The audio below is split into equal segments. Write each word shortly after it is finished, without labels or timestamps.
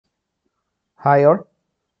Hi all.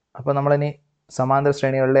 അപ്പോൾ നമ്മളിനി സമാന്തര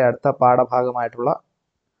ശ്രേണികളുടെ അടുത്ത പാഠഭാഗമായിട്ടുള്ള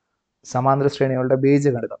സമാന്തര ശ്രേണികളുടെ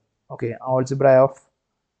ബീജഗണിതം, okay, algebra of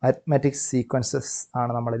arithmetic sequences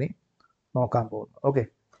ആണ് നമ്മളിനി നോക്കാൻ പോകുന്നത്. ഓക്കെ,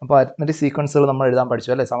 അപ്പോൾ അരിത്മെറ്റിക് സീക്വൻസുകൾ നമ്മൾ എഴുതാൻ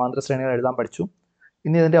പഠിച്ചു അല്ലേ, സമാന്തര ശ്രേണികൾ എഴുതാൻ പഠിച്ചു.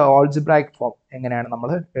 ഇനി ഇതിൻ്റെ ആൾജിബ്രായിക് ഫോം എങ്ങനെയാണ് നമ്മൾ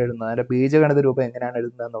എഴുതുന്നത്, അതിൻ്റെ ബീജഗണിത രൂപം എങ്ങനെയാണ്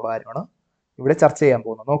എഴുതുന്നത് എന്നുള്ള കാര്യമാണ് ഇവിടെ ചർച്ച ചെയ്യാൻ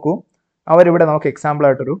പോകുന്നത്. നോക്കൂ, അവരിവിടെ നമുക്ക്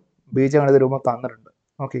എക്സാമ്പിളായിട്ടൊരു ബീജഗണിത രൂപം തന്നിട്ടുണ്ട്.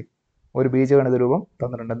 ഓക്കെ, ഒരു ബീജഗണിത രൂപം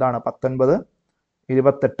തന്നിട്ടുണ്ട്. എന്താണ് 19,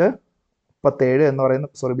 28, 37 എന്ന്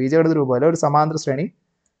പറയുന്ന ബീജഗണിത രൂപമല്ല, ഒരു സമാന്തര ശ്രേണി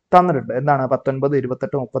തന്നിട്ടുണ്ട്. എന്താണ് 19,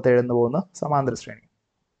 28, 37 എന്ന് പോകുന്ന സമാന്തര ശ്രേണി.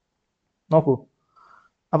 നോക്കൂ,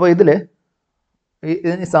 അപ്പോൾ ഇതിൽ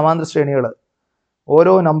ഈ സമാന്തര ശ്രേണികൾ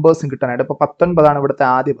ഓരോ നമ്പേഴ്സും കിട്ടാനായിട്ട് ഇപ്പോൾ 19 ഇവിടുത്തെ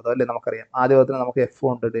ആദ്യ പദം അല്ലേ, നമുക്കറിയാം. ആദ്യ പദത്തിന് നമുക്ക് എഫ്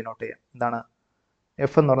കൊണ്ട് ഡിനോട്ട് ചെയ്യാം. എന്താണ്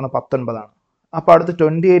എഫ് എന്ന് പറയുന്നത് 19. അപ്പോൾ അടുത്ത്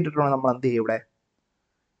 28 ഇട്ടുകൊണ്ട് നമ്മൾ എന്ത് ചെയ്യും, ഇവിടെ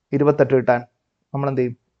 28 കിട്ടാൻ നമ്മൾ എന്ത്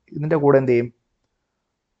ചെയ്യും, ഇതിൻ്റെ കൂടെ എന്ത് ചെയ്യും,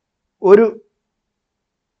 ഒരു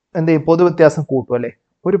പൊതുവ്യത്യാസം കൂട്ടും അല്ലേ,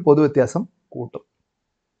 ഒരു പൊതുവ്യത്യാസം കൂട്ടും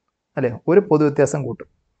അല്ലേ, ഒരു പൊതുവ്യത്യാസം കൂട്ടും.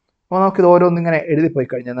 അപ്പോൾ നമുക്കിത് ഓരോന്നിങ്ങനെ എഴുതിപ്പോയി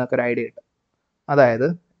കഴിഞ്ഞാൽ നമുക്കൊരു ഐഡിയ കിട്ടും. അതായത്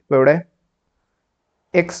ഇപ്പോൾ ഇവിടെ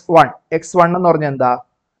x1 എന്ന് പറഞ്ഞാൽ എന്താ,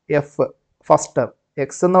 എഫ് ഫസ്റ്റ് ടേം.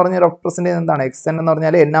 എക്സ് എന്ന് പറഞ്ഞാൽ റെപ്രസെൻ്റ് ചെയ്യുന്നത് എന്താണ്, xn എന്ന്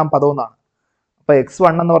പറഞ്ഞാൽ എന്നാം പദം എന്നാണ്. അപ്പോൾ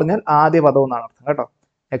x1 എന്ന് പറഞ്ഞാൽ ആദ്യ പദം എന്നാണ് അർത്ഥം കേട്ടോ.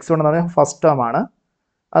 x1 എന്ന് പറഞ്ഞാൽ ഫസ്റ്റ് ടേം ആണ്.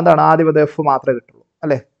 എന്താണ് ആദ്യ പദം എഫ് മാത്രമേ കിട്ടുള്ളൂ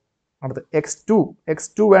അല്ലേ. അടുത്ത്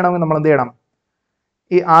x2 വേണമെങ്കിൽ നമ്മൾ എന്ത് ചെയ്യണം,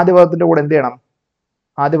 ഈ ആദ്യ പദത്തിൻ്റെ കൂടെ എന്ത് ചെയ്യണം,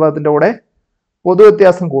 ആദ്യ പദത്തിൻ്റെ കൂടെ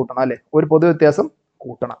പൊതുവ്യത്യാസം കൂട്ടണം അല്ലേ, ഒരു പൊതുവ്യത്യാസം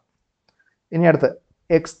കൂട്ടണം. ഇനി അടുത്ത്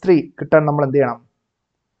x3 കിട്ടാൻ നമ്മൾ എന്ത് ചെയ്യണം,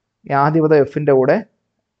 ഈ ആദ്യ പദം എഫിൻ്റെ കൂടെ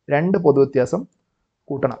 2 പൊതുവ്യത്യാസം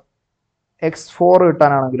കൂട്ടണം. x4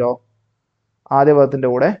 കിട്ടാനാണെങ്കിലോ ആദ്യ പദത്തിൻ്റെ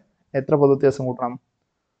കൂടെ എത്ര പൊതുവ്യത്യാസം കൂട്ടണം,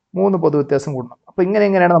 3 പൊതുവ്യത്യാസം കൂട്ടണം. അപ്പോൾ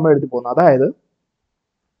ഇങ്ങനെയാണ് നമ്മൾ എഴുതി പോകുന്നത്. അതായത്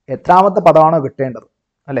എത്രാമത്തെ പദമാണോ കിട്ടേണ്ടത്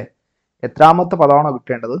അല്ലേ, എത്രാമത്തെ പദമാണോ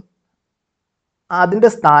കിട്ടേണ്ടത് അതിൻ്റെ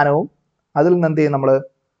സ്ഥാനവും അതിൽ നിന്ന് എന്ത് ചെയ്യും, നമ്മൾ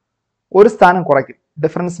ഒരു സ്ഥാനം കുറയ്ക്കും.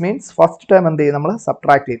 ഡിഫറൻസ് മീൻസ് ഫസ്റ്റ് ടൈം എന്ത് ചെയ്യും, നമ്മൾ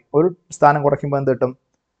സബ്ട്രാക്ട് ചെയ്യും. ഒരു സ്ഥാനം കുറയ്ക്കുമ്പോൾ എന്ത് കിട്ടും,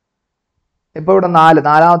 ഇപ്പോൾ ഇവിടെ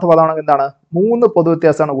നാലാമത്തെ പദമാണെങ്കിൽ എന്താണ് 3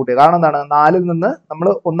 പൊതുവ്യത്യാസമാണ് കൂട്ടിയത്. കാരണം എന്താണ്, 4-ൽ നിന്ന് നമ്മൾ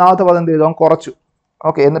ഒന്നാമത്തെ പദം എന്ത് ചെയ്തു, കുറച്ചു.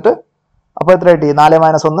 ഓക്കെ, എന്നിട്ട് അപ്പോൾ എത്ര കിട്ടി, 4 -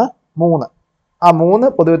 1 3. ആ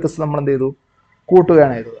 3 പൊതുവ്യത്യാസം നമ്മൾ എന്ത് ചെയ്തു,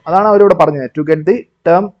 കൂട്ടുകയാണ് ചെയ്തത്. അതാണ് അവരിവിടെ പറഞ്ഞത്. To get the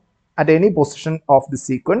term at any position of the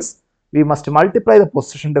sequence we must multiply the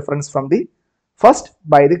position difference from the first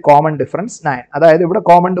by the common difference 9. അതായത് ഇവിടെ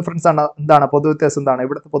കോമൺ ഡിഫറൻസ് ആണ് എന്താണ്, പൊതുവ്യത്യാസം എന്താണ്,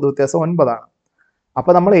 ഇവിടുത്തെ പൊതുവ്യത്യാസം 9 ആണ്.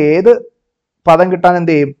 അപ്പോൾ നമ്മൾ ഏത് പദം കിട്ടാൻ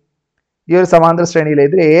എന്ത് ചെയ്യും, ഈ ഒരു സമാന്തര ശ്രേണിയിൽ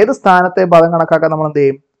ഇതിൽ ഏത് സ്ഥാനത്തെ പദം കണക്കാക്കാൻ നമ്മൾ എന്ത്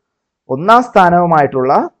ചെയ്യും, ഒന്നാം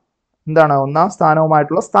സ്ഥാനവുമായിട്ടുള്ള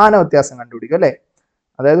സ്ഥാന വ്യത്യാസം കണ്ടുപിടിക്കും അല്ലേ.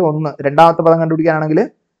 അതായത് 1 രണ്ടാമത്തെ പദം കണ്ടുപിടിക്കാനാണെങ്കിൽ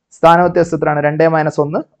സ്ഥാന വ്യത്യാസം എത്രയാണ്, 2 -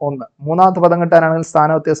 1 1. മൂന്നാമത്തെ പദം കിട്ടാനാണെങ്കിൽ സ്ഥാന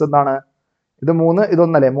വ്യത്യാസം എന്താണ്, ഇത് 3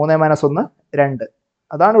 ഇതൊന്നല്ലേ, 3 - 1 2.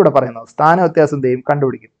 അതാണ് ഇവിടെ പറയുന്നത്. സ്ഥാന വ്യത്യാസം എന്ത് ചെയ്യും,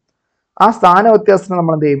 കണ്ടുപിടിക്കും. ആ സ്ഥാന വ്യത്യാസത്തിന്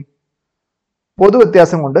നമ്മൾ എന്ത് ചെയ്യും,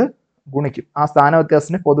 പൊതുവ്യത്യാസം കൊണ്ട് ഗുണിക്കും. ആ സ്ഥാന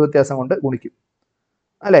വ്യത്യാസത്തിന് പൊതുവ്യത്യാസം കൊണ്ട് ഗുണിക്കും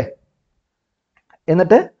അല്ലേ.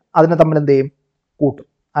 എന്നിട്ട് അതിനെ തമ്മിൽ എന്ത് ചെയ്യും, കൂട്ടും.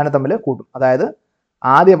 അതായത്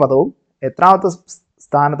ആദ്യ പദവും എത്രാമത്തെ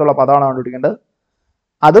സ്ഥാനത്തുള്ള പദമാണ് കണ്ടുപിടിക്കേണ്ടത്,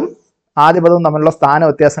 അതും ആദ്യ പദവും തമ്മിലുള്ള സ്ഥാന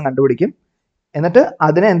വ്യത്യാസം കണ്ടുപിടിക്കും. എന്നിട്ട്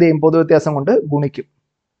അതിനെ എന്ത് ചെയ്യും, പൊതുവ്യത്യാസം കൊണ്ട് ഗുണിക്കും.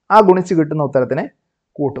 ആ ഗുണിച്ച് കിട്ടുന്ന ഉത്തരത്തിനെ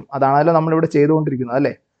കൂട്ടും. അതാണല്ലോ നമ്മളിവിടെ ചെയ്തുകൊണ്ടിരിക്കുന്നത്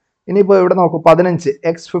അല്ലേ. ഇനിയിപ്പോൾ ഇവിടെ നോക്കൂ, 15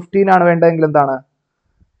 x15 ആണ് വേണ്ടതെങ്കിൽ എന്താണ്,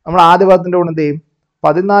 നമ്മൾ ആദ്യ പദത്തിൻ്റെ കൂടെ എന്ത് ചെയ്യും,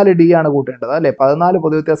 14d ആണ് കൂട്ടേണ്ടത് അല്ലേ. 14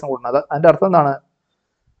 പൊതുവ്യത്യാസം കൂട്ടുന്നത്. അതിൻ്റെ അർത്ഥം എന്താണ്,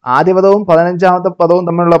 ആദ്യ പദവും 15ാമത്തെ പദവും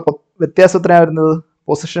തമ്മിലുള്ള വ്യത്യാസം എത്രയാണ് വരുന്നത്,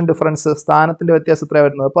 പൊസിഷൻ ഡിഫറൻസ്, സ്ഥാനത്തിൻ്റെ വ്യത്യാസം എത്രയാണ്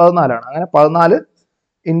വരുന്നത്, 14 ആണ്. അങ്ങനെ 14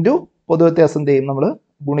 ഇൻറ്റു പൊതുവ്യത്യാസം എന്ത് ചെയ്യും, നമ്മൾ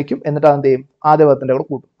ഗുണിക്കും. എന്നിട്ട് അതെന്ത് ചെയ്യും, ആദ്യ പദത്തിൻ്റെ കൂടെ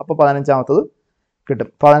കൂട്ടും. അപ്പോൾ 15ാമത്തത് കിട്ടും,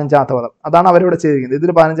 15ാമത്തെ പദം. അതാണ് അവരിവിടെ ചെയ്തിരിക്കുന്നത്.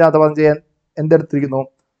 ഇതിൽ 15ാമത്തെ പദം ചെയ്യാൻ എന്തെടുത്തിരിക്കുന്നു,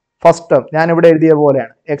 ഫസ്റ്റ് ടേം. ഞാൻ ഇവിടെ എഴുതിയ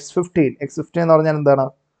പോലെയാണ് x15 എന്ന് പറഞ്ഞാൽ എന്താണ്,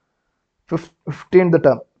 15th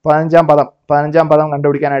ടേം, 15ാം പദം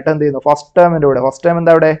കണ്ടുപിടിക്കാനായിട്ട് എന്ത് ചെയ്യുന്നു, ഫസ്റ്റ് ടേമിൻ്റെ കൂടെ, ഫസ്റ്റ് ടേം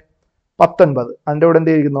എന്താ ഇവിടെ 19, അതിൻ്റെ കൂടെ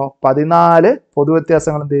എന്ത് ചെയ്തിരിക്കുന്നു, 14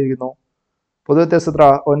 പൊതുവ്യത്യാസങ്ങൾ എന്ത് ചെയ്തിരിക്കുന്നു, പൊതുവ്യത്യാസം എത്ര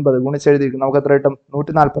 9 ഗുണിച്ചെഴുതിയിരിക്കുന്നു. നമുക്ക് എത്ര കിട്ടും,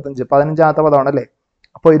 145. 15ാമത്തെ പദമാണ് അല്ലേ.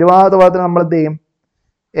 അപ്പോൾ 20ാമത്തെ പദത്തിന് നമ്മൾ എന്ത് ചെയ്യും,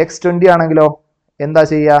 x20 ആണെങ്കിലോ എന്താ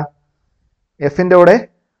ചെയ്യുക, എഫിൻ്റെ കൂടെ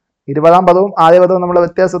 20ാം പദവും ആദ്യ പദവും നമ്മുടെ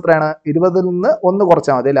വ്യത്യാസം എത്രയാണ്, 20-ൽ നിന്ന് 1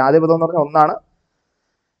 കുറച്ചാൽ മതി അല്ലേ. ആദ്യ പദം എന്ന് പറഞ്ഞാൽ 1 ആണ്.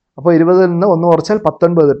 അപ്പോൾ 20-ൽ നിന്ന് 1 കുറച്ചാൽ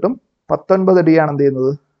 19 കിട്ടും. 19d ആണ് എന്ത്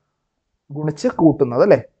ചെയ്യുന്നത്, ഗുണിച്ച് കൂട്ടുന്നത്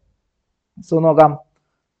അല്ലേ. സോ നോക്കാം,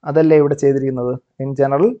 അതല്ലേ ഇവിടെ ചെയ്തിരിക്കുന്നത്. In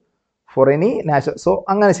general for any natural, so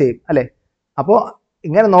അങ്ങനെ ചെയ്യും അല്ലേ. അപ്പോൾ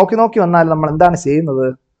ഇങ്ങനെ നോക്കി വന്നാൽ നമ്മൾ എന്താണ് ചെയ്യുന്നത്,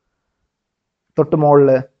 തൊട്ട്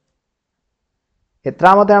മുകളിൽ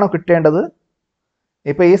എത്രാമത്തെയാണോ കിട്ടേണ്ടത്,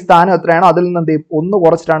 ഇപ്പോൾ ഈ സ്ഥാനം എത്രയാണോ അതിൽ നിന്ന് എന്ത് ചെയ്യും, 1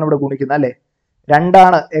 കുറച്ചിട്ടാണ് ഇവിടെ ഗുണിക്കുന്നത് അല്ലേ. 2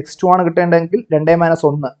 ആണ്, x2 ആണ് കിട്ടേണ്ടതെങ്കിൽ 2 -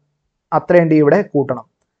 1 അത്രയും d ഇവിടെ കൂട്ടണം.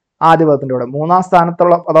 ആദ്യ പദത്തിൻ്റെ കൂടെ. മൂന്നാം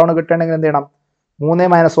സ്ഥാനത്തുള്ള പദമാണ് കിട്ടണമെങ്കിൽ എന്ത് ചെയ്യണം? 3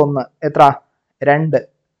 - 1 എത്ര? 2.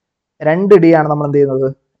 2D ആണ് നമ്മൾ എന്ത് ചെയ്യുന്നത്?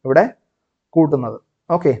 ഇവിടെ കൂട്ടുന്നത്.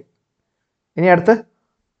 ഓക്കെ. ഇനി അടുത്ത്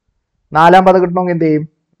നാലാം പദം കിട്ടണമെങ്കിൽ എന്ത് ചെയ്യും?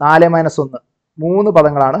 4 - 1 3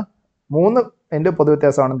 പദങ്ങളാണ്. 3 ന്റെ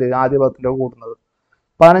പൊതുവ്യത്യാസമാണ് എന്ത് ചെയ്യുക? ആദ്യ പദത്തിൻ്റെ കൂട്ടുന്നത്.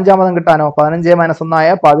 15-ാം പദം കിട്ടാനോ? 15 - 1 ആയ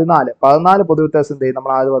 14. 14 പൊതുവ്യത്യാസം എന്ത് ചെയ്യും?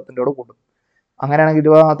 നമ്മൾ ആദ്യ പദത്തിൻ്റെ കൂടെ കൂട്ടും. അങ്ങനെയാണെങ്കിൽ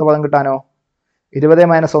 20ാമത്തെ പദം കിട്ടാനോ? 20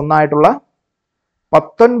 - 1 ആയിട്ടുള്ള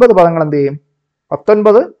 19 പദങ്ങൾ എന്ത് ചെയ്യും?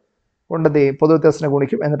 19 കൊണ്ട് എന്ത് ചെയ്യും? പൊതുവ്യത്യാസത്തിനെ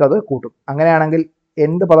ഗുണിക്കും, എന്നിട്ട് അത് കൂട്ടും. അങ്ങനെയാണെങ്കിൽ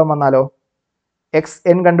എന്ത് പദം വന്നാലോ?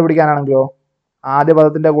 xn കണ്ടുപിടിക്കാനാണെങ്കിലോ ആദ്യ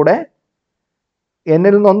പദത്തിൻ്റെ കൂടെ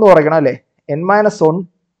എന്നിൽ നിന്ന് 1 കുറയ്ക്കണം അല്ലേ? n - 1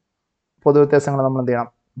 പൊതുവ്യത്യാസങ്ങൾ നമ്മൾ എന്ത്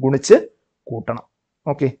ചെയ്യണം? ഗുണിച്ച് കൂട്ടണം.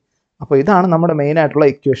 ഓക്കെ. അപ്പോൾ ഇതാണ് നമ്മുടെ മെയിൻ ആയിട്ടുള്ള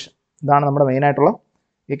ഇക്വേഷൻ. ഇതാണ് നമ്മുടെ മെയിൻ ആയിട്ടുള്ള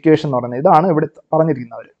ഇക്വേഷൻ എന്ന് പറയുന്നത്. ഇതാണ് ഇവിടെ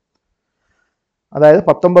പറഞ്ഞിരിക്കുന്നവർ. അതായത്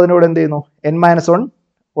 19 എന്ത് ചെയ്യുന്നു? n - 1 9.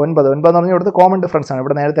 9 എന്ന് പറഞ്ഞാൽ ഇവിടുത്തെ കോമൺ ഡിഫറൻസ് ആണ്.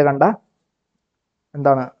 ഇവിടെ നേരത്തെ കണ്ട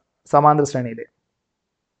എന്താണ്? സമാന്തര ശ്രേണിയിൽ.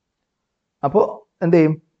 അപ്പോൾ എന്ത്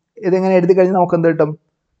ചെയ്യും? ഇതിങ്ങനെ എഴുതി കഴിഞ്ഞാൽ നമുക്ക് എന്ത് കിട്ടും?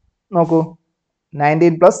 നോക്കൂ,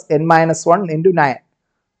 19 + n - 1 × 9.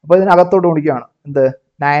 അപ്പോൾ ഇതിനകത്തോട്ട് ഗുണിക്കുകയാണ്. എന്ത്?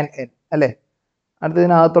 9n അല്ലേ?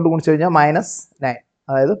 അടുത്തതിനകത്തോട്ട് ഗുണിച്ച് കഴിഞ്ഞാൽ -9,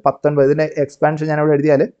 അതായത് 19. ഇതിൻ്റെ എക്സ്പാൻഷൻ ഞാൻ ഇവിടെ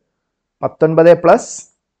എഴുതിയാൽ 19 +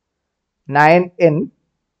 9n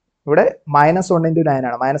ഇവിടെ -1 × 9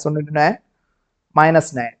 ആണ്. -1 × 9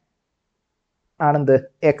 -9 ആണെന്ത്?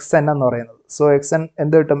 xn എന്ന് പറയുന്നത്. സോ xn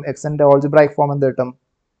എന്ത് കിട്ടും? xnന്റെ ഓൾജിബ്രായിക് ഫോം എന്ത് കിട്ടും?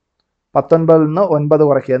 19 നിന്ന് 9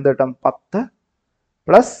 കുറയ്ക്കുക, എന്ത് കിട്ടും? 10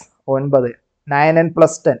 + 9 9n +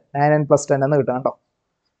 10 9n + 10 എന്ന് കിട്ടും കേട്ടോ.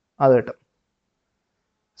 അത് കിട്ടും.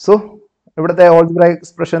 സോ ഇവിടുത്തെ ഓൾജിബ്രായിക്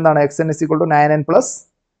എക്സ്പ്രഷൻ എന്താണ്? xn = 9n +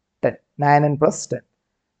 10 9n + 10.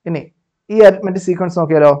 ഇനി ഈ അരിത്മെറ്റിക് സീക്വൻസ്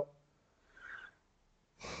നോക്കിയാലോ?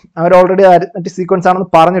 അവർ ഓൾറെഡി അരിത്മെറ്റിക് സീക്വൻസ് ആണെന്ന്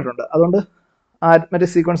പറഞ്ഞിട്ടുണ്ട്. അതുകൊണ്ട് ആ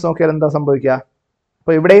അരിത്മെറ്റിക് സീക്വൻസ് നോക്കിയാൽ എന്താ സംഭവിക്കുക?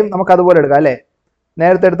 അപ്പോൾ ഇവിടെയും നമുക്ക് അതുപോലെ എടുക്കാം അല്ലേ?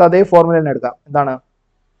 നേരത്തെ എടുത്ത അതേ ഫോർമുല തന്നെ എടുക്കാം. എന്താണ്?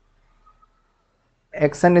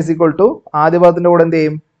 xn = ആദ്യ പദത്തിൻ്റെ കൂടെ എന്ത്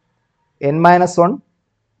ചെയ്യും? n - 1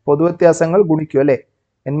 പൊതുവ്യത്യാസങ്ങൾ ഗുണിക്കും അല്ലേ?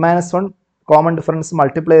 n - 1 കോമൺ ഡിഫറൻസ്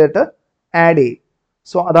മൾട്ടിപ്ലൈ ചെയ്തിട്ട് ആഡ് ചെയ്യും.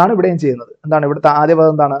 സോ അതാണ് ഇവിടെയും ചെയ്യുന്നത്. എന്താണ് ഇവിടുത്തെ ആദ്യ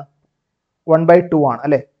പദം? എന്താണ്? 1/2 ആണ്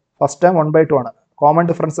അല്ലേ? ഫസ്റ്റ് ടേം 1/2 ആണ്. കോമൺ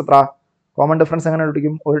ഡിഫറൻസ് എത്ര? കോമൺ ഡിഫറൻസ് എങ്ങനെ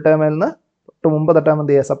കണ്ടുപിടിക്കും? ഒരു ടേമിൽ നിന്ന് തൊട്ട് മുമ്പത്തെ ടേം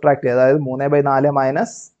എന്ത് ചെയ്യുക? സബ്ട്രാക്ട് ചെയ്യുക. അതായത്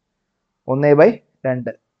 3/4 -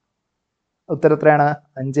 1/2. ഉത്തരം എത്രയാണ്?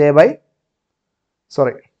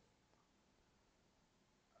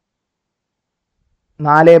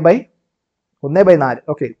 4/1/4.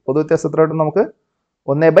 ഓക്കെ. പൊതുവ്യത്യാസം എത്ര കിട്ടും നമുക്ക്?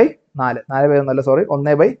 1/4. 4/1 സോറി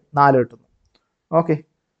 1/4 കിട്ടുന്നു. ഓക്കെ.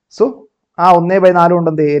 സോ ആ 1/4 കൊണ്ട്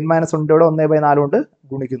എന്ത് ചെയ്യും? n - 1 കൂടെ 1/4 കൊണ്ട്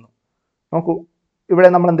ഗുണിക്കുന്നു. നോക്കൂ, ഇവിടെ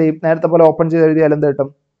നമ്മൾ എന്ത് ചെയ്യും? നേരത്തെ പോലെ ഓപ്പൺ ചെയ്ത് എഴുതിയാൽ എന്ത് കിട്ടും?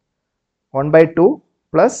 1/2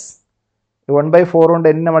 + 1/4 കൊണ്ട്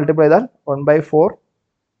n മൾട്ടിപ്ലൈ ചെയ്താൽ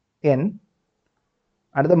 1/4n.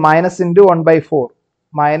 അടുത്ത -1/4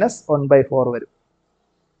 -1/4 വരും.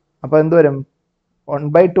 അപ്പോൾ എന്ത് വരും?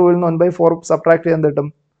 1/2 നിന്ന് 1/4 സബ്ട്രാക്ട് ചെയ്യാൻ എന്ത് കിട്ടും?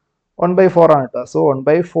 1/4 ആണ് കേട്ടോ. സോ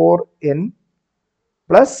 1/4n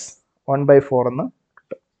 + 1/4 എന്ന്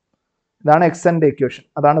കിട്ടും. ഇതാണ് xnന്റെ ഇക്വേഷൻ.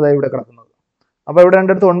 അതാണ് ഇതാ ഇവിടെ കിടക്കുന്നത്. അപ്പോൾ ഇവിടെ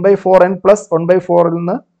രണ്ടിടത്ത് 1/4n + 1/4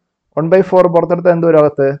 നിന്ന് 1/4 പുറത്തെടുത്ത് എന്ത് വരും?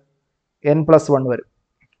 അകത്ത് n + 1 വരും.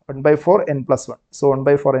 1/4n + 1. സോ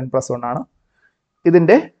 1/4n + 1 ആണ്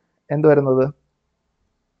ഇതിൻ്റെ എന്ത് വരുന്നത്?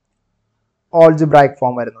 ഓൾജിബ്രായിക്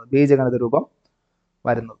ഫോം വരുന്നത്, ബീജഗണിത രൂപം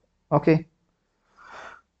വരുന്നത്. ഓക്കെ.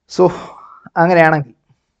 സോ അങ്ങനെയാണെങ്കിൽ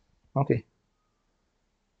ഓക്കെ,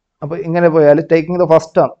 അപ്പോൾ ഇങ്ങനെ പോയാൽ ടേക്കിംഗ് ദ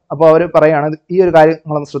ഫസ്റ്റ് ടേം, അപ്പോൾ അവർ പറയുകയാണ് ഈ ഒരു കാര്യം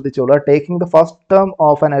നിങ്ങളൊന്ന് ശ്രദ്ധിച്ചോളൂ. Taking the first term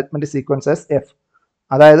of an arithmetic sequence as F.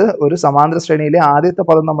 അതായത് ഒരു സമാന്തര ശ്രേണിയിലെ ആദ്യത്തെ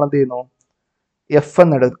പദം നമ്മൾ എന്ത് ചെയ്യുന്നു? എഫ്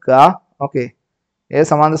എന്ന് എടുക്കുക. ഓക്കെ. ഏത്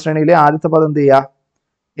സമാന്തര ശ്രേണിയിലെ ആദ്യത്തെ പദം എന്ത് ചെയ്യുക?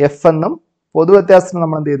 എഫ് എന്നും പൊതുവ്യത്യാസത്തിന്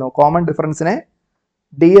നമ്മൾ എന്ത് ചെയ്യുന്നു? കോമൺ ഡിഫറൻസിനെ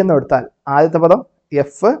ഡി എന്ന് എടുത്താൽ ആദ്യത്തെ പദം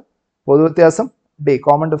F, പൊതുവ്യത്യാസം D,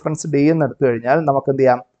 common difference D എന്ന് എടുത്തു കഴിഞ്ഞാൽ നമുക്ക് എന്ത്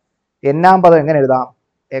ചെയ്യാം? എന്നാം പദം എങ്ങനെ എഴുതാം?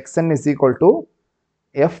 xn =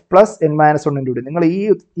 f + n - 1 × d. നിങ്ങൾ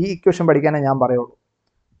ഈ ഇക്വേഷൻ പഠിക്കാനേ ഞാൻ പറയുള്ളൂ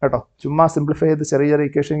കേട്ടോ. ചുമ്മാ സിംപ്ലിഫൈ ചെയ്ത് ചെറിയ ചെറിയ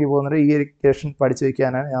ഇക്വേഷനിലേക്ക് പോകുന്നത് ഈ ഇക്വേഷൻ പഠിച്ചു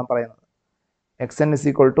വയ്ക്കാനാണ് ഞാൻ പറയുന്നത്. xn =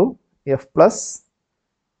 f +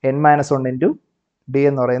 n - 1 × d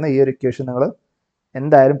എന്ന് പറയുന്ന ഈ ഒരു ഇക്വേഷൻ നിങ്ങൾ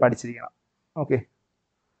എന്തായാലും പഠിച്ചിരിക്കണം. ഓക്കെ.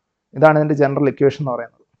 ഇതാണ് ഇതിൻ്റെ ജനറൽ ഇക്വേഷൻ എന്ന്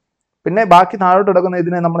പറയുന്നത്. പിന്നെ ബാക്കി താഴോട്ട് എടുക്കുന്ന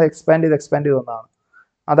ഇതിനെ നമ്മൾ എക്സ്പാൻഡ് ചെയ്ത് വന്നതാണ്.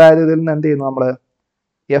 അതായത് ഇതിൽ നിന്ന് എന്ത് ചെയ്യുന്നു? നമ്മൾ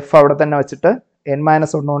എഫ് അവിടെ തന്നെ വെച്ചിട്ട് n -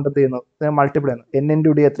 1 കൊണ്ട് എന്ത് ചെയ്യുന്നു? ഇതിനെ മൾട്ടിപ്ലൈ ചെയ്യുന്നു. n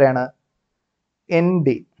 × d എത്രയാണ്? nd.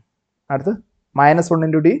 അടുത്ത് -1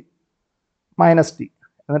 × d -d.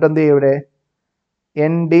 എന്നിട്ട് എന്ത് ചെയ്യും? ഇവിടെ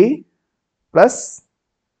nd +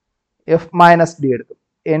 f - d എടുക്കും.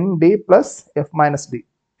 nd + f - d.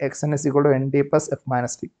 xn = nd + f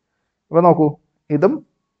 - d. ഇപ്പോൾ നോക്കൂ, ഇതും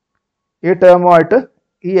ഈ ടേമുമായിട്ട്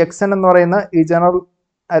ഈ എക്സ് എൻ എന്ന് പറയുന്ന ഈ ജനറൽ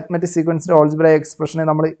അരിത്മെറ്റിക് സീക്വൻസിന്റെ ഓൾജിബ്രായിക് എക്സ്പ്രഷനെ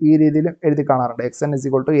നമ്മൾ ഈ രീതിയിൽ എഴുതി കാണാറുണ്ട്. X N is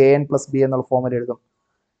equal to A N plus B എന്നുള്ള ഫോമിൽ എഴുതും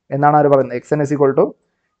എന്നാണ് അവർ പറയുന്നത്. X N is equal to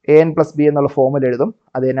A N plus B എന്നുള്ള ഫോമിൽ എഴുതും.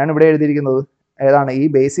 അത് തന്നെയാണ് ഇവിടെ എഴുതിയിരിക്കുന്നത്. ഏതാണ് ഈ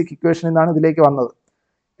ബേസിക് ഇക്വേഷനിൽ നിന്നാണ് ഇതിലേക്ക് വന്നത്.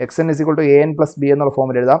 X N is equal to A N plus B എന്നുള്ള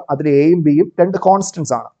ഫോമിൽ എഴുതാം. അതിൽ എയും ബിയും രണ്ട്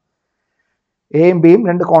കോൺസ്റ്റൻസ് ആണ്. എയും ബിയും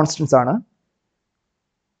രണ്ട് കോൺസ്റ്റൻസ് ആണ്.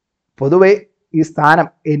 പൊതുവെ ഈ സ്ഥാനം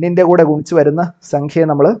എന്നിന്റെ കൂടെ ഗുണിച്ച് വരുന്ന സംഖ്യയെ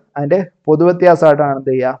നമ്മൾ അതിന്റെ പൊതുവ്യത്യാസമായിട്ടാണ് എന്ത്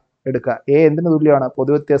ചെയ്യുക, എടുക്കുക. എ എന്തിന് തുല്യമാണ്?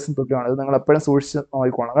 പൊതുവ്യത്യാസം തുല്യമാണ്. ഇത് നിങ്ങൾ എപ്പോഴും സൂക്ഷിച്ച്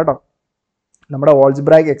നോക്കിക്കോണം കേട്ടോ. നമ്മുടെ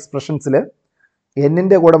ഓൾജിബ്രായിക് എക്സ്പ്രഷൻസിൽ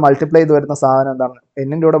എന്നിന്റെ കൂടെ മൾട്ടിപ്ലൈ ചെയ്ത് വരുന്ന സാധനം എന്താണ്?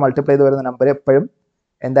 എന്നിന്റെ കൂടെ മൾട്ടിപ്ലൈ ചെയ്ത് വരുന്ന നമ്പർ എപ്പോഴും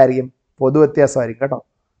എന്തായിരിക്കും? പൊതുവ്യത്യാസമായിരിക്കും കേട്ടോ.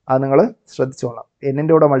 അത് നിങ്ങൾ ശ്രദ്ധിച്ചോളാം.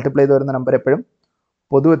 എന്നിന്റെ കൂടെ മൾട്ടിപ്ലൈ ചെയ്ത് വരുന്ന നമ്പർ എപ്പോഴും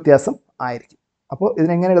പൊതുവ്യത്യാസം ആയിരിക്കും. അപ്പോൾ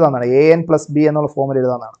ഇതിനെങ്ങനെ എഴുതാന്നാണ്? എ എൻ പ്ലസ് ബി എന്നുള്ള ഫോമിൽ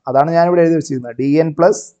എഴുതാന്നാണ്. അതാണ് ഞാനിവിടെ എഴുതി വെച്ചിരിക്കുന്നത്. D N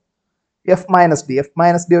plus F minus D. F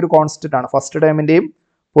minus D ഒരു കോൺസ്റ്റന്റ് ആണ്. ഫസ്റ്റ് ടേമിന്റെയും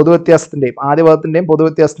പൊതുവ്യത്യാസത്തിന്റെയും ആദ്യ പദത്തിന്റെയും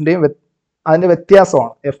പൊതുവ്യത്യാസത്തിന്റെയും അതിന്റെ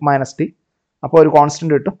വ്യത്യാസമാണ് എഫ് മൈനസ് ഡി. അപ്പോൾ ഒരു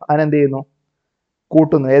കോൺസ്റ്റന്റ് കിട്ടും. അതിനെന്ത് ചെയ്യുന്നു?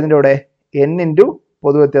 കൂട്ടുന്നു. ഏതിൻ്റെ കൂടെ? എൻ ഇൻറ്റു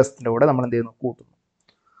പൊതുവ്യത്യാസത്തിന്റെ കൂടെ നമ്മൾ എന്ത് ചെയ്യുന്നു? കൂട്ടുന്നു.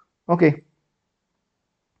 ഓക്കെ.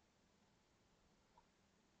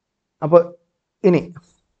 അപ്പോൾ ഇനി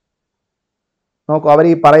നോക്കൂ, അവർ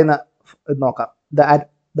ഈ പറയുന്ന ഇത് നോക്കാം.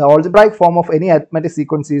 The algebraic form of any arithmetic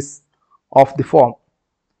sequence is of the form.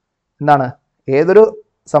 എന്താണ്? ഏതൊരു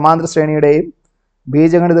സമാന്തര ശ്രേണിയുടെയും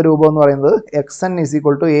ബീജഗണിത രൂപം എന്ന് പറയുന്നത് X N is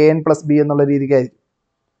equal to A N plus B എന്നുള്ള രീതിക്കായിരിക്കും.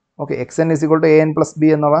 Okay, X N is equal to A N plus B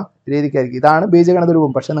എന്നുള്ള രീതിക്കായിരിക്കും. ഇതാണ് ബീജഗണിത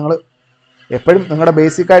രൂപം. പക്ഷെ നിങ്ങൾ എപ്പോഴും നിങ്ങളുടെ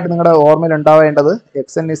ബേസിക് ആയിട്ട് നിങ്ങളുടെ ഓർമ്മയിൽ ഉണ്ടാവേണ്ടത്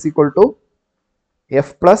X N is equal to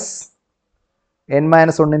F plus N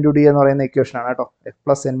minus one into D എന്ന് പറയുന്ന ഇക്വേഷൻ ആണ് കേട്ടോ. F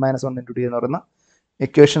plus N minus one into D എന്ന് പറയുന്ന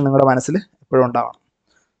ഇക്വേഷൻ നിങ്ങളുടെ മനസ്സിൽ എപ്പോഴും ഉണ്ടാവണം.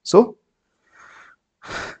 സോ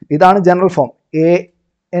ഇതാണ് general form. A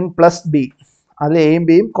N plus B. അതിൽ എയും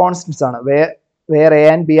ബിയും കോൺസ്റ്റൻസ് ആണ്. Where A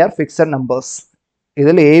and B are fixed numbers.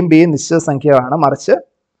 ഇതിൽ എയും ബിയും നിശ്ചിത സംഖ്യകളാണ്. മറിച്ച്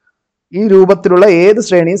ഈ രൂപത്തിലുള്ള ഏത്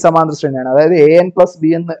ശ്രേണിയും സമാന്തര ശ്രേണിയാണ്. അതായത് എ എൻ പ്ലസ് ബി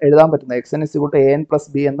എന്ന് എഴുതാൻ പറ്റുന്ന X N is equal to A N plus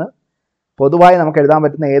B എന്ന് പൊതുവായി നമുക്ക് എഴുതാൻ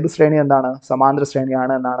പറ്റുന്ന ഏത് ശ്രേണി എന്താണ്? സമാന്തര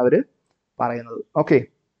ശ്രേണിയാണ് എന്നാണ് അവർ പറയുന്നത്. ഓക്കെ.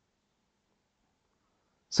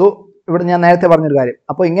 സോ ഇവിടെ ഞാൻ നേരത്തെ പറഞ്ഞൊരു കാര്യം.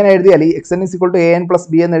 അപ്പോൾ ഇങ്ങനെ എഴുതിയാൽ ഈ X N is equal to A N plus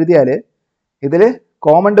B എന്ന് എഴുതിയാൽ ഇതിൽ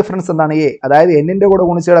കോമൺ ഡിഫറൻസ് എന്താണ്? എ. അതായത് എന്നിന്റെ കൂടെ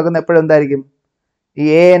ഗുണിച്ച് കിടക്കുന്ന എപ്പോഴും എന്തായിരിക്കും? ഈ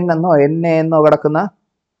എ എൻ എന്നോ എൻ എ എന്നോ കിടക്കുന്ന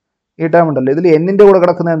ഈ ടേം ഉണ്ടല്ലോ, ഇതിൽ എന്നിന്റെ കൂടെ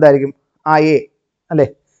കിടക്കുന്ന എന്തായിരിക്കും? ആ എ അല്ലേ?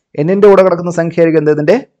 എന്നിന്റെ കൂടെ കിടക്കുന്ന സംഖ്യ ആയിരിക്കും എന്ത്?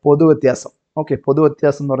 ഇതിന്റെ പൊതുവ്യത്യാസം. ഓക്കെ,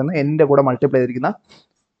 പൊതുവ്യത്യാസം എന്ന് പറയുന്നത് എന്നിന്റെ കൂടെ മൾട്ടിപ്ലൈ ചെയ്തിരിക്കുന്ന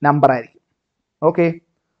നമ്പർ ആയിരിക്കും. ഓക്കെ.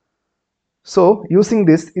 സോ യൂസിങ്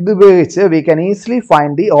ദിസ്, ഇത് ഉപയോഗിച്ച് we can easily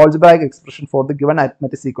find the algebraic expression for the given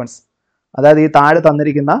arithmetic sequence. അതായത് ഈ താഴെ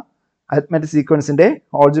തന്നിരിക്കുന്ന അരിത്മെറ്റിക് സീക്വൻസിന്റെ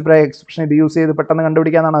ഓൾജിബ്രായിക് എക്സ്പ്രഷൻ ഇത് യൂസ് ചെയ്ത് പെട്ടെന്ന്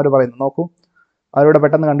കണ്ടുപിടിക്കാന്നാണ് അവർ പറയുന്നത്. നോക്കൂ, അവരിവിടെ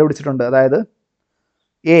പെട്ടെന്ന് കണ്ടുപിടിച്ചിട്ടുണ്ട്. അതായത്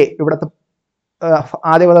എ ഇവിടുത്തെ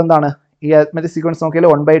ആദ്യ പദം എന്താണ്? ഈ അരിത്മെറ്റിക് സീക്വൻസ് നോക്കിയാൽ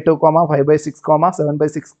 1/2, 5/6,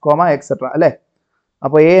 7/6, എക്സെട്ര അല്ലേ?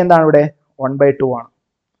 അപ്പോൾ എ എന്താണ് ഇവിടെ? 1/2 ആണ്.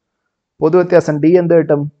 പൊതുവ്യത്യാസം ഡി എന്ത്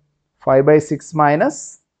കിട്ടും? 5/6 മൈനസ്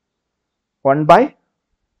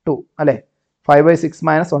 1/2 അല്ലേ? 5/6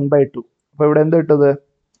 മൈനസ് 1/2. അപ്പോൾ ഇവിടെ എന്ത് കിട്ടുന്നത്?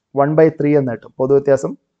 1/3 എന്ന് കിട്ടും.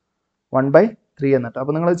 പൊതുവ്യത്യാസം 1/3 എന്ന് കിട്ടും.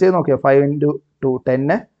 അപ്പോൾ നിങ്ങൾ ചെയ്ത് നോക്കിയോ? 5 ഇൻറ്റു 2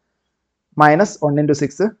 10 മൈനസ് 1 ഇൻറ്റു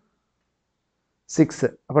 6 6.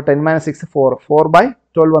 അപ്പോൾ 10 മൈനസ് 6 4.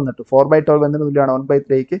 4/12 വന്നിട്ട് 4/12 എന്തിന് തുല്യമാണ്?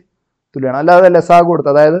 1/3ക്ക് തുല്യമാണ്. അല്ലാതെ ലസാഗു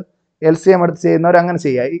കൊടുത്ത്, അതായത് LCM എടുത്ത് ചെയ്യുന്നവർ അങ്ങനെ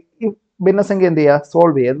ചെയ്യുക. ഈ ഭിന്നസംഖ്യ എന്ത് ചെയ്യുക?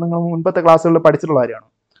 സോൾവ് ചെയ്യുക. ഇത് നിങ്ങൾ മുൻപത്തെ ക്ലാസ്സുകളിൽ പഠിച്ചിട്ടുള്ള കാര്യമാണ്,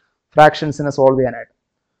 ഫ്രാക്ഷൻസിനെ സോൾവ് ചെയ്യാനായിട്ട്.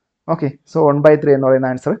 ഓക്കെ. സോ 1/3 എന്ന് പറയുന്ന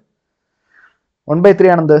ആൻസർ 1/3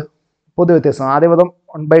 ആണെന്ത്? പൊതുവ്യത്യാസം. ആദ്യ പദം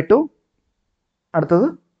 1/2, അടുത്തത്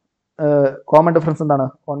കോമൺ ഡിഫറൻസ് എന്താണ്?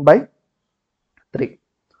 1/3.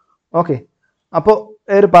 ഓക്കെ. അപ്പോൾ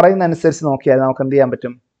ഇവർ പറയുന്ന അനുസരിച്ച് നോക്കിയാൽ നമുക്ക് എന്ത് ചെയ്യാൻ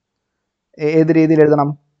പറ്റും? ഏത് രീതിയിൽ എഴുതണം?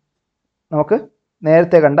 നമുക്ക്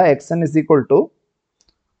നേരത്തെ കണ്ട X N is equal to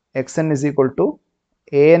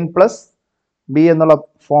A N plus B എന്നുള്ള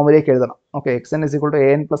ഫോമിലേക്ക് എഴുതണം. Okay, X N is equal to A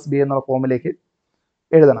N plus B എന്നുള്ള ഫോമിലേക്ക്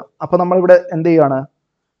എഴുതണം. അപ്പോൾ നമ്മളിവിടെ എന്ത് ചെയ്യുകയാണ്?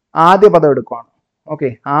 ആദ്യ പദം എടുക്കുകയാണ്. ഓക്കെ,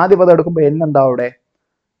 ആദ്യ പദം എടുക്കുമ്പോൾ എൻ എന്താവും? ഇവിടെ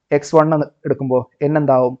x1 എടുക്കുമ്പോൾ എൻ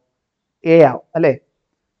എന്താവും? എ ആവും അല്ലേ?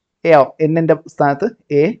 എ ആവും. എന്നിൻ്റെ സ്ഥാനത്ത്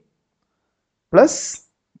എ പ്ലസ്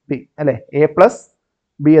ബി അല്ലേ? എ പ്ലസ്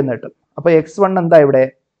ബി എന്ന് കിട്ടും. അപ്പോൾ x1 എന്താ ഇവിടെ?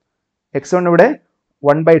 x1 ഇവിടെ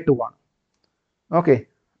 1/2 ആണ്. ഓക്കെ.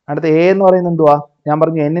 അടുത്ത എ എന്ന് പറയുന്നത് എന്തുവാ? ഞാൻ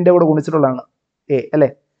പറഞ്ഞു എന്നിൻ്റെ കൂടെ ഗുണിച്ചിട്ടുള്ളതാണ് എ അല്ലേ?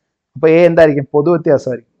 അപ്പോൾ എ എന്തായിരിക്കും?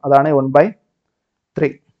 പൊതുവ്യത്യാസമായിരിക്കും. അതാണ്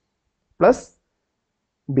 1/3 പ്ലസ്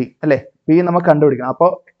ബി അല്ലേ? ബി നമുക്ക് കണ്ടുപിടിക്കണം. അപ്പോൾ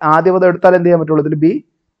ആദ്യ പദം എടുത്താൽ എന്ത് ചെയ്യാൻ പറ്റുള്ളൂ? ഇതിൽ ബി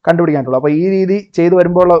കണ്ടുപിടിക്കാൻ പറ്റുള്ളൂ. അപ്പോൾ ഈ രീതി ചെയ്തു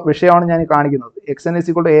വരുമ്പോൾ ഉള്ള വിഷയമാണ് ഞാൻ കാണിക്കുന്നത്. X N is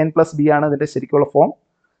equal to A N plus B ആണ് ഇതിൻ്റെ ശരിക്കുള്ള ഫോം.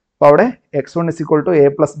 അപ്പോൾ അവിടെ x1 is equal to A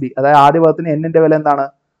plus B, അതായത് ആദ്യ പദത്തിന് എന്നിൻ്റെ വില എന്താണ്?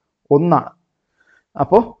 1 ആണ്.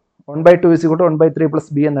 അപ്പോൾ 1/2 is equal to 1/3 plus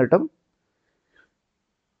b എന്ന് കിട്ടും.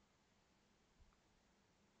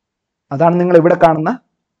 അതാണ് നിങ്ങൾ ഇവിടെ കാണുന്ന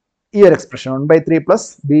ഈ ഒരു expression 1/3 plus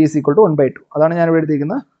b is equal to 1/2. അതാണ് ഞാൻ ഇവിടെ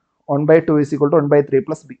എഴുതിയിരിക്കുന്നത് 1/2 is equal to 1/3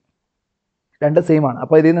 plus b. രണ്ട് സെയിം ആണ്.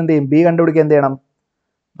 അപ്പോൾ ഇതിൽ നിന്ന് എന്ത് ചെയ്യും? b കണ്ടുപിടിക്കാൻ എന്ത് ചെയ്യണം?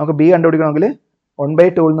 നമുക്ക് b കണ്ടുപിടിക്കണമെങ്കിൽ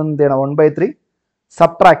 1/2 ൽ നിന്ന് എന്ത് ചെയ്യണം? 1/3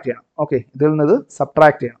 സബ്ട്രാക്ട് ചെയ്യണം. ഓക്കെ, ഇതിൽ നിന്ന് ഇത്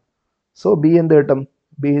സബ്ട്രാക്ട് ചെയ്യണം. സോ b എന്ത് കിട്ടും?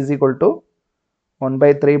 b is equal to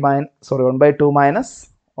 1/2 minus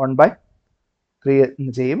 1/3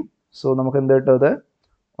 എന്ന് ചെയ്യും. സോ നമുക്ക് എന്ത് കിട്ടും? ഇത്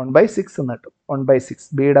 1/6 എന്ന് കിട്ടും. 1/6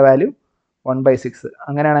 ബിയുടെ വാല്യൂ 1/6.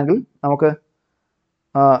 അങ്ങനെയാണെങ്കിൽ നമുക്ക്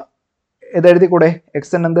ഇത് എഴുതി കൂടെ?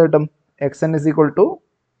 എക്സ് എൻ എന്ത് കിട്ടും? X N is equal to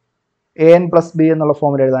A N plus B എന്നുള്ള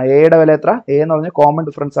ഫോമിൽ എഴുതാം. എയുടെ വില എത്ര? എ എന്ന് പറഞ്ഞാൽ കോമൺ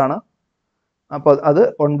ഡിഫറൻസ് ആണ്. അപ്പോൾ അത്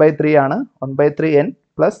 1/3 ആണ്. 1/3 എൻ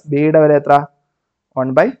പ്ലസ് ബിയുടെ വില എത്ര?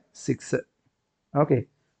 1/6. ഓക്കെ,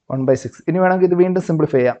 1/6. ഇനി വേണമെങ്കിൽ ഇത് വീണ്ടും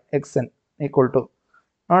സിംപ്ലിഫൈ ചെയ്യാം. എക്സ് എൻ ഈക്വൽ ടു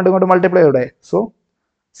അങ്ങോട്ട് ഇങ്ങോട്ട് multiply ചെയ്യൂടെ? So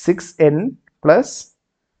 6n plus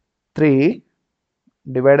 3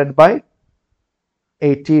 divided by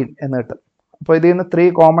 18 എന്ന് കിട്ടും. അപ്പോൾ ഇതിൽ നിന്ന് 3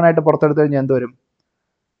 കോമൺ ആയിട്ട് പുറത്തെടുത്ത് കഴിഞ്ഞാൽ എന്ത് വരും?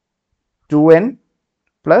 2n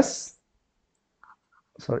പ്ലസ്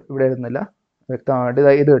ഇവിടെ എഴുതുന്നില്ല, വ്യക്തമായിട്ട്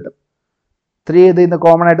ഇത് കിട്ടും. 3 ഇതിൽ നിന്ന്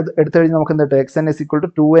കോമൺ ആയിട്ട് എടുത്തു കഴിഞ്ഞാൽ നമുക്ക് എന്ത് കിട്ടും? X N is equal to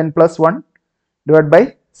 2n plus 1 divide by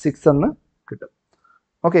 6 എന്ന് കിട്ടും.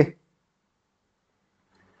 Okay,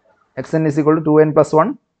 X N is equal to 2n plus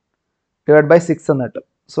 1 divide by 6 എന്ന് കിട്ടും.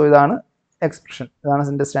 സോ ഇതാണ് എക്സ്പ്രഷൻ. ഇതാണ്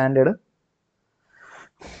ഇതിൻ്റെ standard.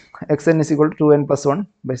 X N is equal to 2n plus 1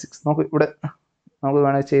 by 6. നമുക്ക് ഇവിടെ നമുക്ക്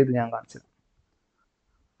വേണമെങ്കിൽ ചെയ്ത് ഞാൻ കാണിച്ചത്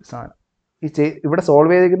സാധനം ഇവിടെ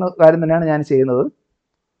സോൾവ് ചെയ്തിരിക്കുന്ന കാര്യം തന്നെയാണ് ഞാൻ ചെയ്യുന്നത്.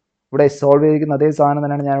 ഇവിടെ സോൾവ് ചെയ്തിരിക്കുന്ന അതേ സാധനം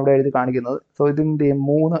തന്നെയാണ് ഞാൻ ഇവിടെ എഴുതി കാണിക്കുന്നത്. സോ ഇതിൻ്റെ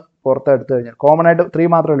 3 പുറത്ത് എടുത്തു കഴിഞ്ഞാൽ കോമൺ ആയിട്ട് 3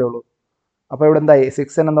 മാത്രമേ ഉള്ളൂ. അപ്പോൾ ഇവിടെ എന്തായി?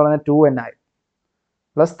 6n എന്ന് പറഞ്ഞാൽ 2n ആയി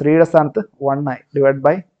പ്ലസ് 3യുടെ സ്ഥാനത്ത് 1 ആയി ഡിവൈഡ്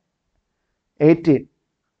ബൈ 18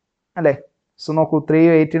 അല്ലേ? സോ നോക്കൂ, 3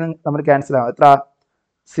 18 നമ്മൾ ക്യാൻസൽ ആവും. എത്ര?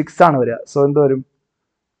 6 ആണ് വരിക. സോ എന്ത് വരും?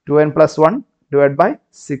 2n plus 1 divide by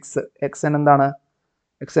 6. X N എന്താണ്?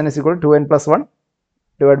 X N is equal 2n plus 1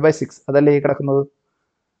 divide by 6. അതല്ലേ ഈ കിടക്കുന്നത്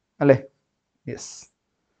അല്ലേ? യെസ്.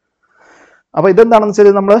 അപ്പോൾ ഇതെന്താണെന്ന്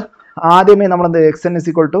വെച്ചാൽ നമ്മൾ ആദ്യമേ നമ്മളെന്ത് X N is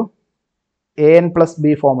equal to A N plus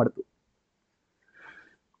B form എടുത്തു.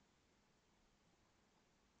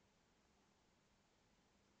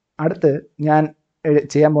 അടുത്ത് ഞാൻ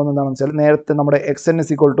ചെയ്യാൻ പോകുന്നത് എന്താണെന്ന് വെച്ചാൽ നേരത്തെ നമ്മുടെ X N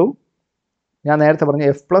is equal to ഞാൻ നേരത്തെ പറഞ്ഞ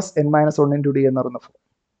F plus N minus 1 into D എന്ന് പറയുന്ന ഫോം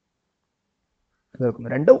കേൾക്കുന്നു.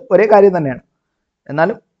 രണ്ടും ഒരേ കാര്യം തന്നെയാണ്.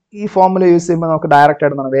 എന്നാലും ഈ ഫോമുല യൂസ് ചെയ്യുമ്പോൾ നമുക്ക് ഡയറക്റ്റ്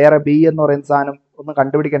ആയിട്ട് വേറെ ബി എന്ന് പറയുന്ന സാധനം ഒന്നും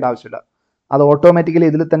കണ്ടുപിടിക്കേണ്ട ആവശ്യമില്ല. അത് ഓട്ടോമാറ്റിക്കലി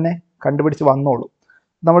ഇതിൽ തന്നെ കണ്ടുപിടിച്ച് വന്നോളൂ.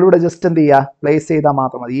 നമ്മളിവിടെ ജസ്റ്റ് എന്ത് ചെയ്യുക? പ്ലേസ് ചെയ്താൽ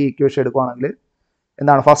മാത്രം മതി. ഈ ഇക്വേഷൻ എടുക്കുകയാണെങ്കിൽ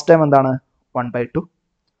എന്താണ്? ഫസ്റ്റ് ടൈം എന്താണ്? 1/2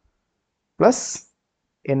 പ്ലസ്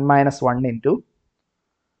എൻ മൈനസ് 1 ഇൻറ്റു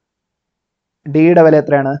ഡിയുടെ വില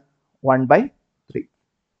എത്രയാണ്? 1/3.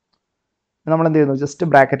 നമ്മൾ എന്ത് ചെയ്യുന്നു? ജസ്റ്റ്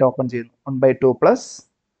ബ്രാക്കറ്റ് ഓപ്പൺ ചെയ്യുന്നു. 1/2 പ്ലസ്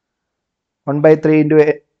 1/3 ഇൻറ്റു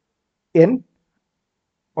എൻ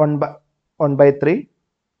 1/3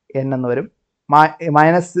 എൻ എന്ന് വരും.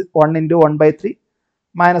 Minus 1 into 1/3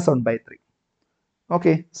 minus 1/3.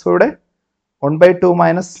 Okay, so ഇവിടെ 1/2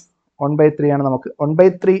 മൈനസ് 1/3 ആണ്. നമുക്ക്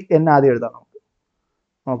 1/3 എൻ ആദ്യം എഴുതാം നമുക്ക്.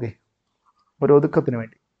 ഓക്കെ, ഒരു ഒതുക്കത്തിന്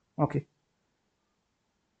വേണ്ടി. ഓക്കെ,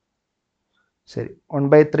 ശരി.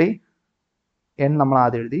 1/3 എൻ നമ്മൾ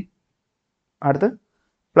ആദ്യം എഴുതി. അടുത്ത്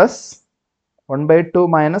പ്ലസ് 1/2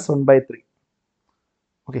 മൈനസ് 1/3.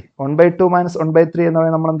 ഓക്കെ, 1/2 മൈനസ് 1/3 എന്ന്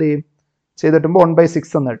പറയുന്നത് നമ്മൾ എന്ത് ചെയ്യും? ചെയ്തിട്ടുമ്പോൾ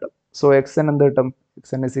 1/6 എന്ന് കിട്ടും. സോ എക്സ് എൻ എന്ത് കിട്ടും?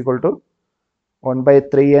 X N is equal to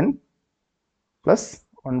 1/3n plus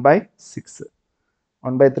 1/6.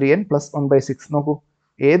 1/3n plus 1/6. നോക്കൂ,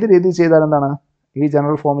 ഏത് രീതിയിൽ ചെയ്താലും എന്താണ്? ഈ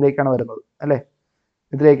ജനറൽ ഫോമിലേക്കാണ് വരുന്നത് അല്ലേ?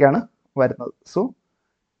 ഇതിലേക്കാണ് വരുന്നത്. സോ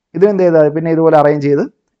ഇതിനെന്ത് ചെയ്താൽ പിന്നെ ഇതുപോലെ അറേഞ്ച് ചെയ്ത്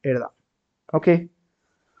എഴുതാം. ഓക്കെ,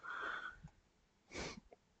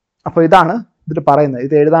 അപ്പോൾ ഇതാണ് ഇതിൽ പറയുന്നത്.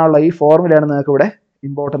 ഇത് എഴുതാനുള്ള ഈ ഫോർമുലയാണ് നിങ്ങൾക്ക് ഇവിടെ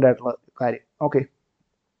ഇമ്പോർട്ടൻ്റ് ആയിട്ടുള്ള കാര്യം. ഓക്കെ,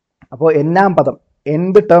 അപ്പോൾ എന്നാം പദം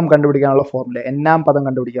എന്ത് ടേം കണ്ടുപിടിക്കാനുള്ള ഫോർമുല, എന്നാം പദം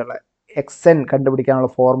കണ്ടുപിടിക്കാനുള്ള എക്സ് എൻ കണ്ടുപിടിക്കാനുള്ള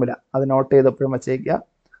ഫോർമുല അത് നോട്ട് ചെയ്തപ്പോഴും വച്ചേക്കുക.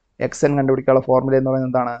 എക്സ് എൻ കണ്ടുപിടിക്കാനുള്ള ഫോർമുല എന്ന് പറയുന്നത്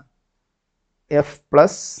എന്താണ്? F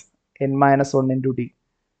plus N minus 1 into D.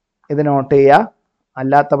 ഇത് നോട്ട് ചെയ്യുക.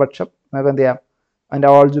 അല്ലാത്ത പക്ഷം നമുക്ക് എന്ത് ചെയ്യാം? അതിൻ്റെ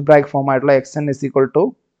ആൾജിബ്രായിക് ഫോം ആയിട്ടുള്ള X N is equal to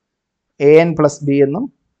A N plus B എന്നും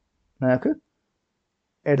നിങ്ങൾക്ക്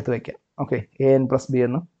എടുത്തു വയ്ക്കാം. Okay, A N plus B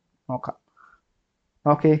എന്നും നോക്കാം.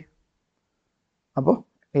 ഓക്കെ, അപ്പോൾ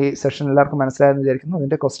ഈ സെഷൻ എല്ലാവർക്കും മനസ്സിലായെന്ന് വിചാരിക്കുന്നു.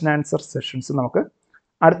 അതിൻ്റെ ക്വസ്റ്റ്യൻ ആൻസർ സെഷൻസ് നമുക്ക്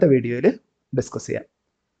അടുത്ത വീഡിയോയിൽ ഡിസ്കസ് ചെയ്യാം.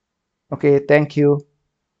 Okay, thank you.